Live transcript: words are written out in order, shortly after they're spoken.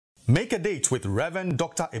Make a date with Reverend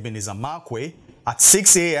Dr. Ebenezer Markwei at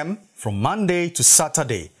 6 a.m. from Monday to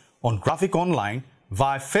Saturday on Graphic Online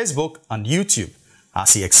via Facebook and YouTube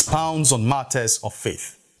as he expounds on matters of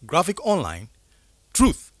faith. Graphic Online,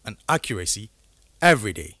 truth and accuracy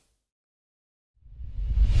every day.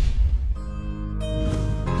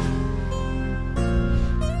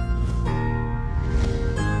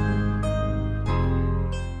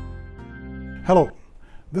 Hello,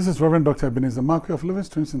 this is Reverend Dr. Ebenezer Markwei of Living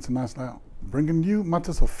Streams International, bringing you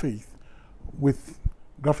matters of faith with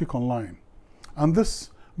Graphic Online. And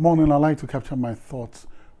this morning I'd like to capture my thoughts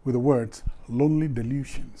with the words lonely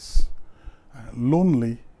delusions.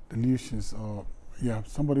 Lonely delusions, or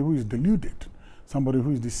somebody who is deluded, somebody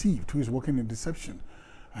who is deceived, who is working in deception.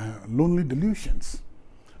 Lonely delusions.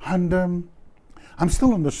 And I'm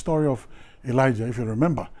still on the story of Elijah. If you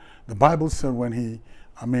remember, the Bible said when he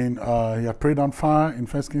had prayed on fire in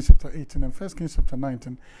 1 Kings chapter 18 and 1 Kings chapter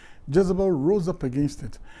 19. Jezebel rose up against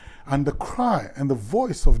it. And the cry and the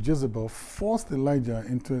voice of Jezebel forced Elijah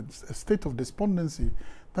into a state of despondency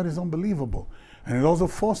that is unbelievable. And it also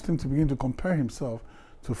forced him to begin to compare himself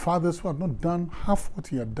to fathers who had not done half what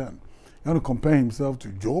he had done. He had to compare himself to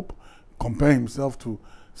Job, compare himself to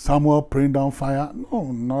Samuel praying down fire.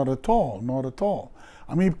 No, not at all, not at all.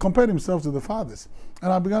 He compared himself to the fathers.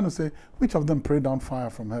 And I began to say, which of them prayed down fire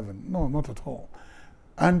from heaven? No, not at all.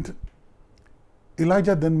 And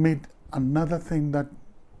Elijah then made another thing that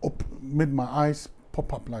made my eyes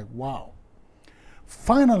pop up like, wow.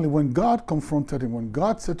 Finally, when God confronted him, when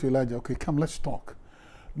God said to Elijah, okay, come, let's talk.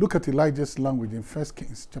 Look at Elijah's language in 1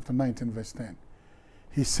 Kings chapter 19, verse 10.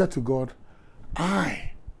 He said to God,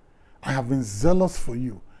 I have been zealous for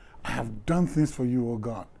you. I have done things for you, O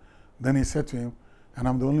God. Then he said to him, and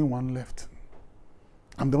I'm the only one left.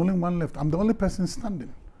 I'm the only one left. I'm the only person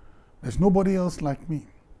standing. There's nobody else like me.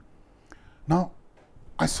 Now,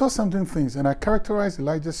 I saw certain things, and I characterized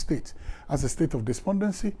Elijah's state as a state of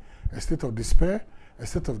despondency, a state of despair, a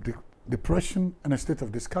state of depression, and a state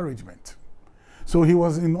of discouragement. So he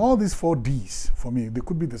was in all these 4 Ds for me. They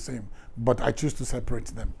could be the same, but I choose to separate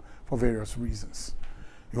them for various reasons.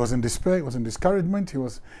 He was in despair, he was in discouragement, he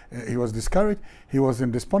was discouraged, he was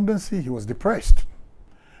in despondency, he was depressed.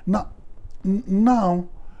 Now,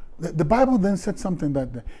 the Bible then said something that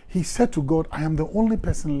he said to God, I am the only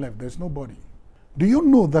person left, there's nobody. Do you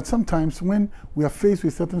know that sometimes when we are faced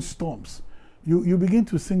with certain storms, you begin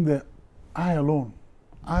to sing the I alone,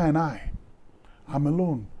 I and I'm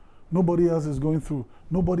alone. Nobody else is going through,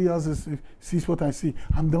 nobody else sees what I see,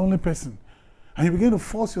 I'm the only person. And you begin to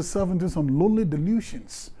force yourself into some lonely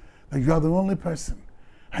delusions that you are the only person.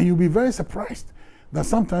 And you'll be very surprised that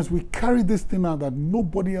sometimes we carry this thing out that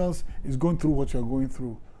nobody else is going through what you're going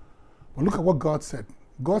through. But look at what God said.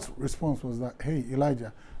 God's response was that, hey,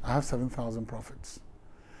 Elijah, I have 7,000 prophets.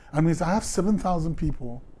 That means I have 7,000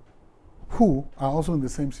 people who are also in the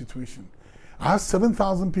same situation. I have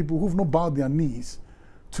 7,000 people who've not bowed their knees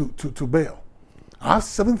to Baal. I have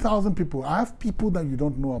 7,000 people. I have people that you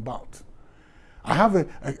don't know about. I have a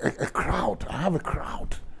crowd. I have a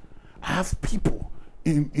crowd. I have people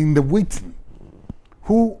in the waiting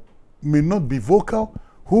who may not be vocal,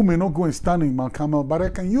 who may not go and stand in Mount Carmel, but I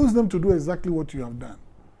can use them to do exactly what you have done.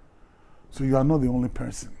 So you are not the only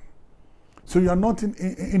person. So you are not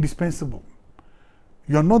indispensable.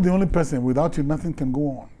 You are not the only person. Without you, nothing can go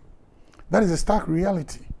on. That is a stark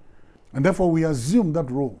reality. And therefore, we assume that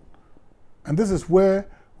role. And this is where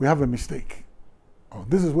we have a mistake.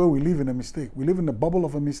 This is where we live in a mistake. We live in the bubble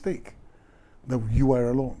of a mistake, that you are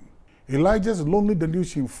alone. Elijah's lonely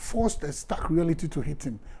delusion forced a stark reality to hit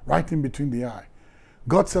him right in between the eye.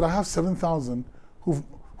 God said, I have 7,000 who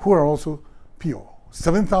are also pure,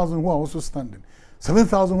 7,000 who are also standing,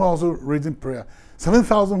 7,000 who are also raising prayer,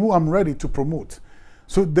 7,000 who I'm ready to promote.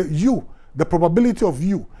 So the probability of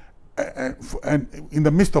you and in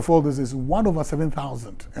the midst of all this is 1 over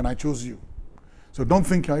 7,000, and I chose you. So don't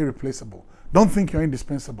think you're irreplaceable. Don't think you're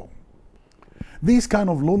indispensable. These kind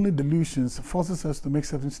of lonely delusions forces us to make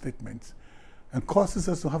certain statements and causes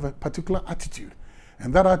us to have a particular attitude.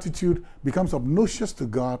 And that attitude becomes obnoxious to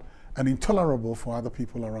God and intolerable for other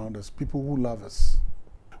people around us, people who love us.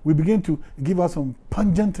 We begin to give us some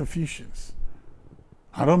pungent effusions.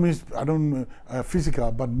 I don't mean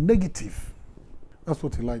physical, but negative. That's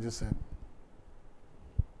what Elijah said.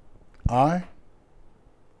 I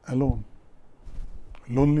alone.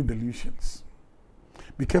 Lonely delusions.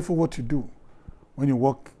 Be careful what you do when you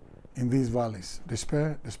walk in these valleys.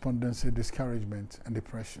 Despair, despondency, discouragement, and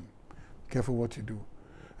depression. Be careful what you do.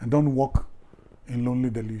 And don't walk in lonely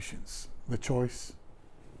delusions. The choice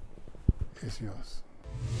is yours.